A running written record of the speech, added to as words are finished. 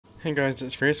Hey guys,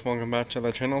 it's Reese. Welcome back to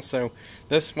the channel. So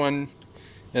this one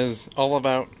is all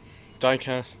about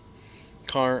diecast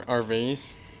car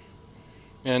RVs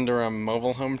and or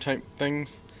mobile home type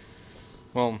things.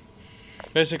 Well,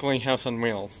 basically house on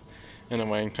wheels in a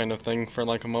way, kind of thing for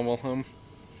like a mobile home.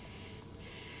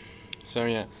 So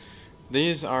yeah,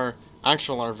 these are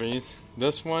actual RVs.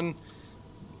 This one,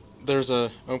 there's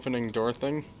a opening door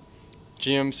thing.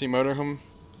 GMC Motorhome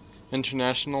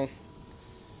International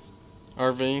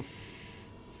RV,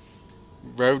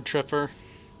 Road Tripper,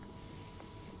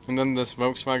 and then this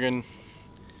Volkswagen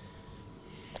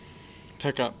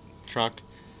pickup truck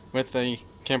with a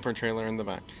camper trailer in the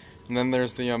back. And then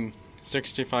there's the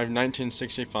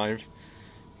 1965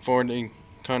 Ford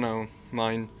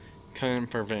Econoline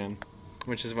camper van,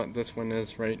 which is what this one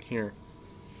is right here.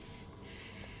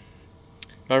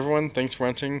 But everyone, thanks for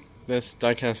watching this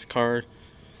diecast car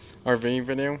RV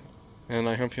video, and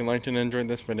I hope you liked and enjoyed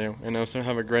this video, and also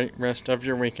have a great rest of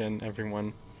your weekend,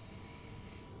 everyone.